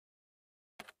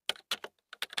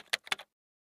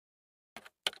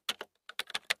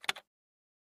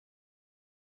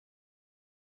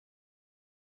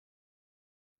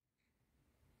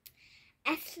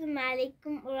Assalamu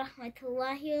alaikum wa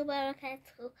rahmatullahi wa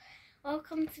barakatuh.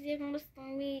 Welcome to the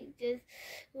Muslim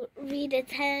Reader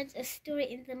tells a story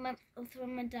in the month of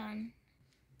Ramadan.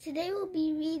 Today we'll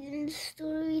be reading the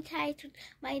story titled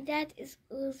My Dad is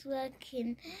Always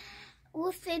Working,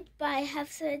 authored by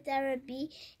Hafsa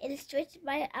Darabi, illustrated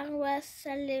by Anwar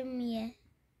Salamieh.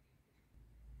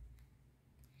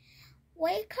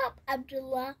 Wake up,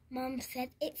 Abdullah, Mum said.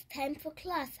 It's time for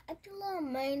class. Abdullah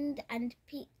moaned and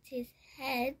peeked his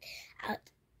head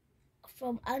out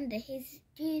from under his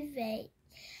duvet.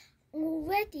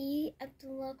 Already,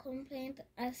 Abdullah complained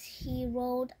as he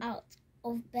rolled out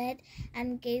of bed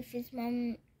and gave his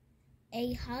mum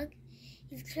a hug.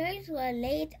 His clothes were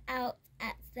laid out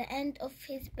at the end of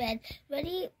his bed,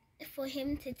 ready for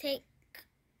him to take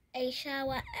a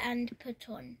shower and put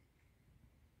on.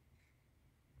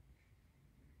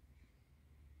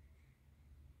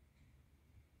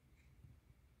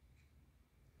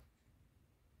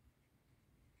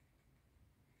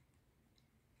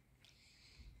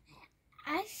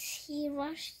 As he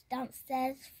rushed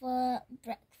downstairs for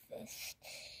breakfast,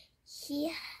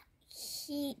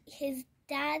 his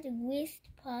dad whizzed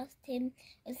past him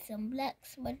with some black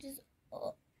smudges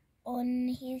on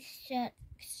his shirt,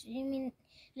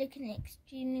 looking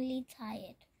extremely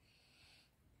tired.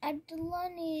 Abdullah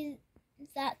knew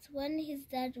that when his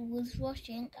dad was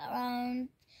rushing around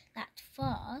that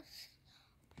fast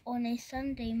on a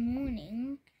Sunday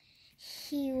morning,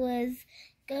 he was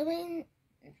going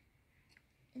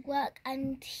work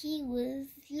and he was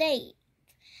late.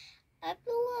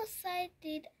 Abdullah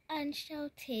sighed and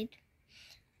shouted,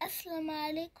 "Assalamu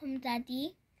alaikum,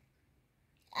 Daddy,"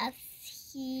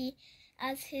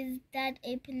 as his dad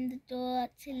opened the door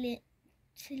to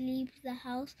leave the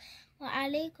house. "Wa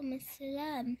alaikum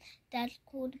assalam," Dad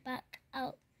called back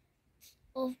out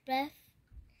of breath.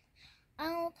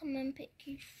 I'll come and pick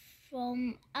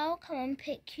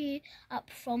you up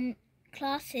from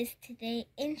classes today,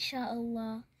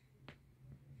 inshallah."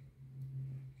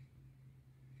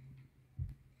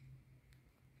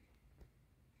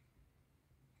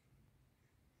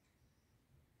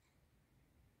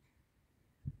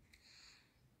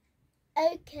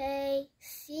 "Okay,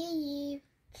 see you."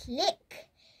 Click.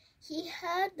 He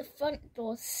heard the front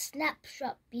door snap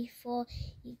shut before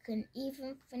he could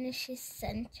even finish his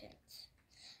sentence.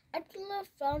 Abdullah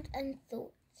frowned and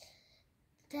thought,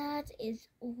 Dad is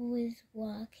always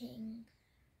working.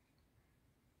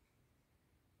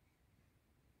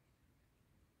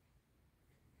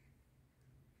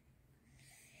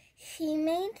 He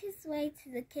made his way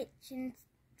to the kitchen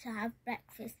to have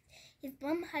breakfast. His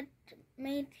mum had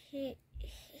made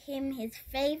him his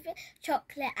favourite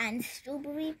chocolate and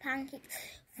strawberry pancakes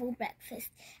for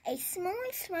breakfast. A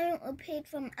small smile appeared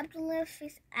from Abdullah's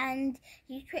face and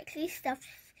he quickly stuffed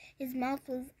his mouth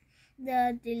with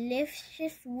the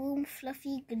delicious, warm,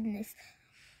 fluffy goodness.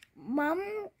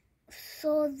 Mum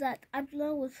saw that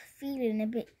Abdullah was feeling a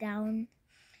bit down.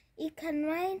 "You can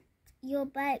ride your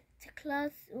bike to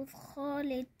class with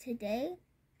Khalid today,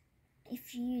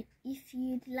 if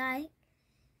you'd like,"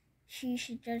 she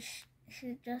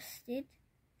suggested.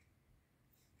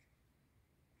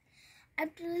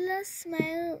 Abdullah's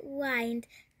smile widened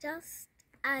just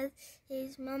as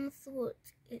his mum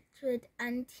thought it would,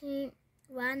 and he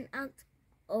ran out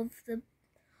of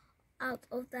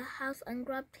the house and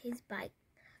grabbed his bike.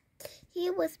 He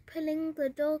was pulling the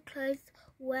door closed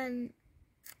when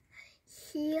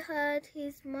he heard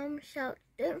his mum shout,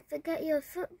 "Don't forget your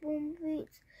football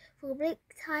boots for break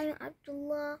time,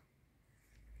 Abdullah."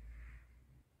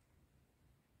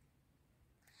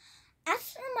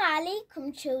 "Assalamu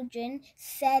alaikum, children,"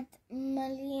 said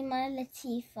Malima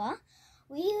Latifa.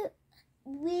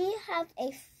 We have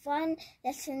a fun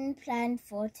lesson planned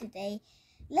for today.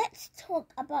 Let's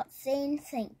talk about saying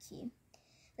thank you."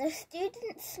 The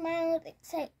students smiled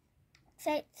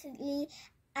excitedly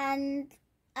and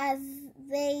as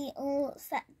they all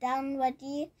sat down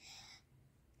ready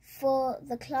for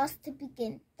the class to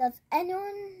begin. "Does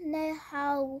anyone know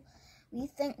how we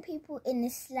thank people in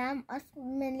Islam?" asked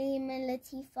Malima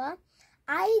Latifa.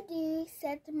 "I do,"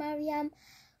 said Maryam.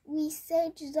 "We say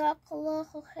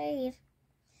Jazakallahu khair."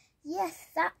 "Yes,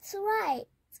 that's right."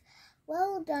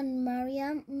 "Well done,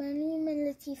 Maryam." Malima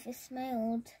Latifa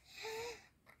smiled.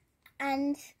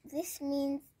 "And this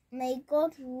means, may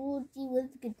God reward you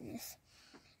with goodness."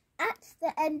 At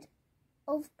the end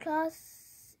of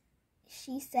class,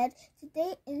 she said,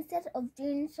 "Today, instead of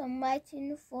doing some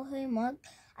writing for homework,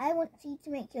 I want you to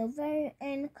make your very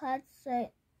own cards. So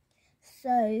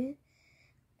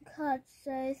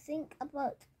think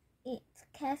about it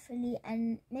carefully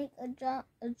and make a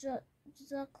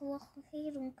Jazakallahu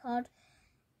khairan card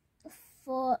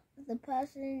for the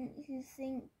person you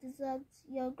think deserves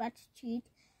your gratitude.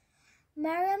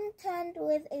 Mariam turned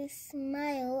with a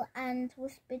smile and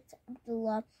whispered to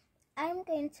Abdullah, I'm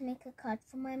going to make a card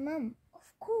for my mum.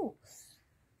 Of course.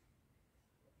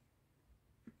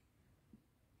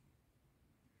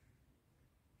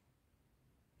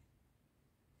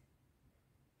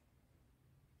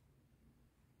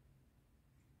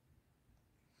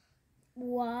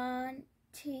 One,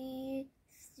 two,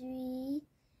 three,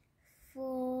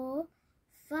 4,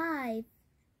 5.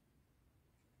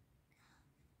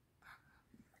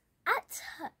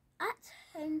 At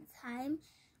home time,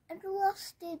 Abdullah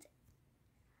stood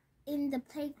in the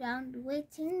playground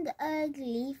waiting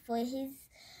eagerly for his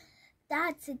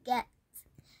dad to get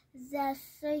there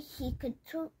so he could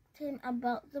talk to him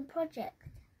about the project.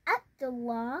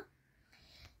 Abdullah,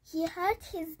 he heard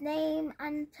his name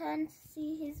and turned to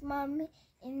see his mum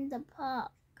in the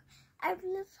park.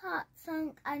 Abdullah's heart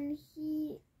sank and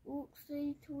he walked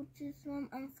slowly towards his mum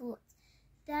and thought,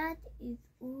 Dad is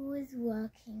always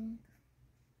working.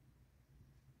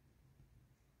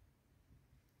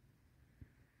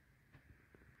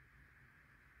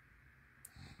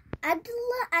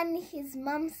 Abdullah and his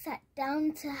mum sat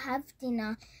down to have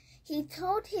dinner. He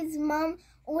told his mum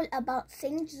all about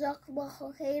saying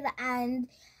Jazakallahu khair and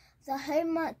the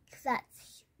homework that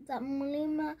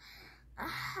Mulima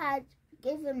had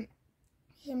given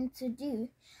him to do.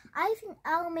 I think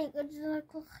I'll make a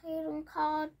Jazakallahu khair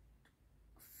card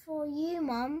for you,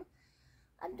 Mum.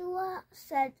 Abdullah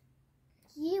said,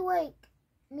 you woke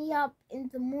me up in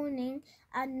the morning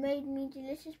and made me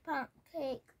delicious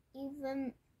pancake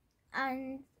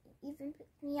and even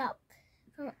picked me up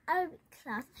from Arabic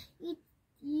class.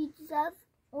 You deserve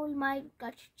all my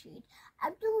gratitude.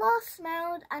 Abdullah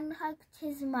smiled and hugged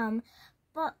his mum.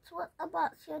 But what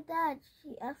about your dad?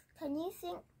 She asked. Can you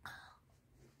think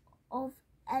of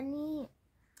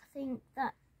anything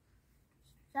that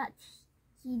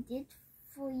he did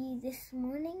for you this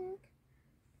morning?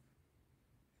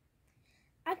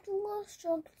 Abdullah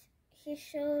shrugged his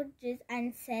shoulders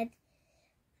and said,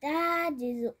 Dad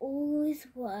is always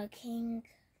working.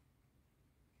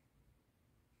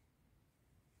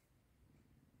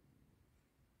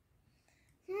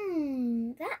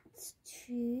 That's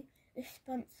true,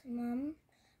 responded Mum.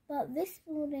 But this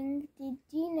morning, did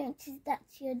you notice that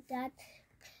your dad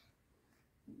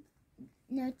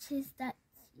noticed that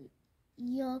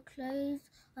your clothes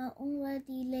are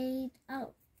already laid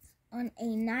out on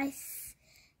a nice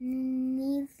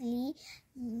neatly,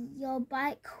 your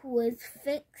bike was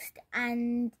fixed,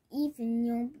 and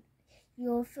even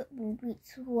your football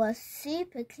boots were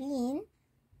super clean?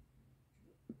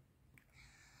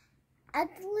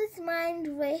 Abdullah's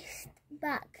mind raced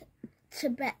back to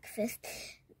breakfast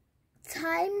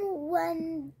time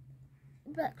when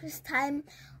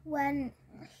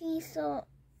he saw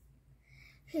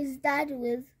his dad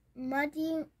with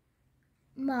muddy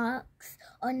marks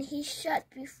on his shirt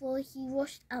before he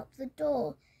rushed out the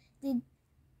door. Did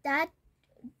Dad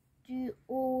do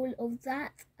all of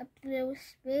that? Abdullah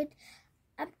whispered.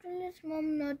 Abdullah's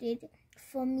mum nodded.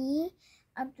 For me,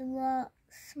 Abdullah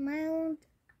smiled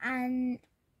and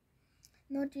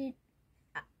nodded.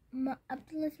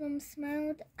 Abdullah's mum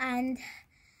smiled and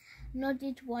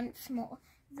nodded once more.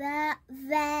 There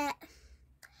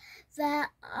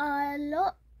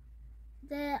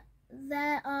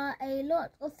are a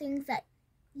lot of things that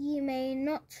you may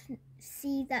not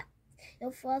see that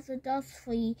your father does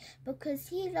for you because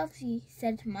he loves you,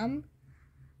 said Mum.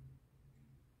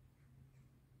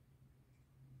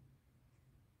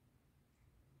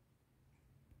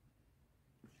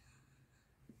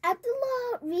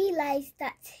 Abdullah realized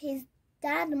that his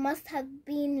dad must have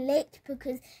been late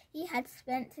because he had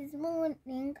spent his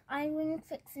morning ironing,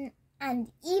 fixing,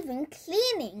 and even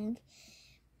cleaning.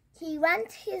 He ran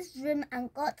to his room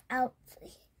and got out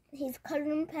his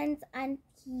colouring pens and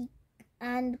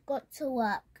got to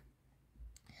work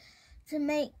to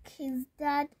make his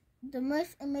dad the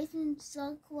most amazing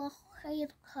Jazakallah khair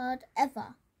card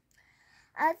ever.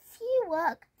 As he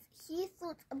worked, he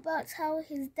thought about how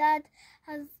his dad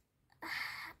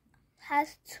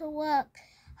has to work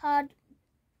hard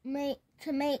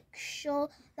to make sure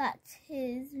that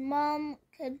his mom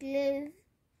could live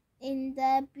in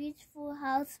their beautiful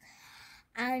house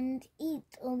and eat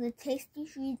all the tasty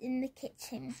food in the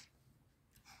kitchen.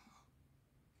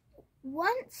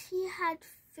 Once he had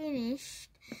finished,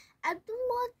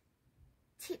 Abdullah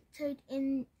tiptoed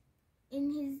in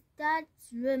his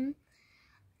dad's room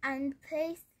and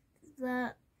placed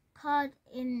the card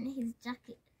in his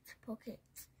jacket pocket.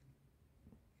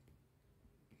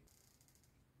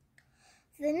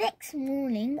 The next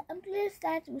morning, Abdullah's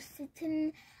dad was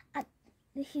sitting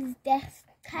his desk,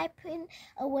 typing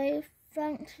away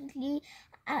frantically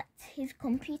at his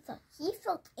computer. He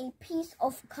felt a piece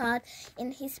of card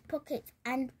in his pocket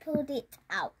and pulled it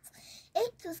out.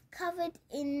 It was covered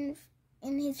in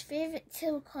his favorite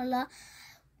teal color,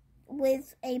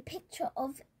 with a picture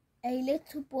of a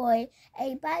little boy,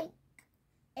 a bike,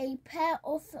 a pair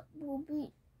of football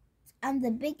boots, and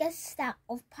the biggest stack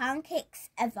of pancakes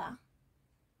ever.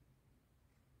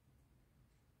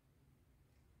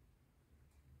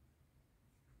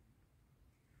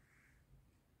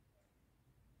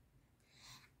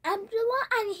 Abdullah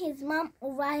and his mum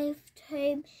arrived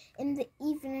home in the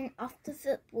evening after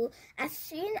football. As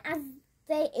soon as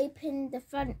they opened the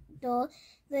front door,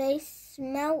 they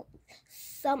smelled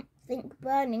something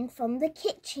burning from the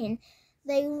kitchen.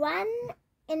 They ran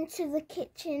into the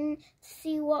kitchen to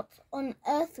see what on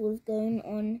earth was going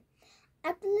on.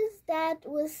 Abdullah's dad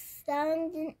was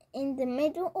standing in the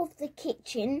middle of the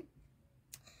kitchen,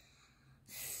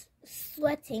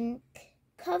 sweating,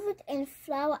 covered in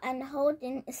flour and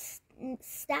holding a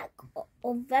stack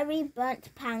of very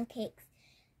burnt pancakes.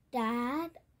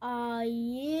 "Dad, are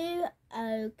you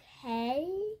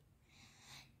okay?"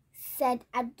 said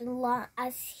Abdullah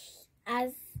as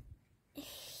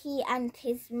he and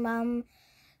his mum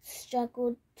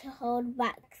struggled to hold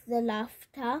back the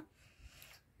laughter.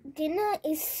 "Dinner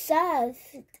is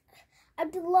served,"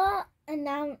 Abdullah's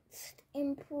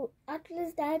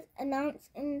dad announced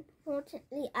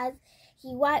importantly as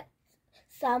he wiped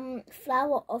some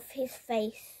flour off his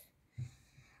face.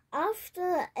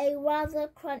 After a rather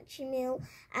crunchy meal,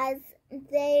 as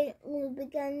they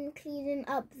began cleaning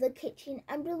up the kitchen,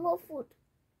 Abdullah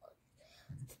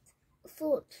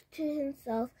thought to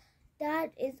himself,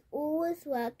 "Dad is always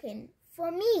working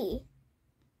for me."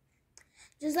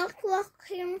 Jazakallah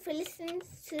khairan for listening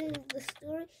to the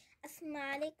story. Assalamu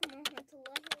alaikum wa rahmatullahi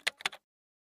wa barakatuh.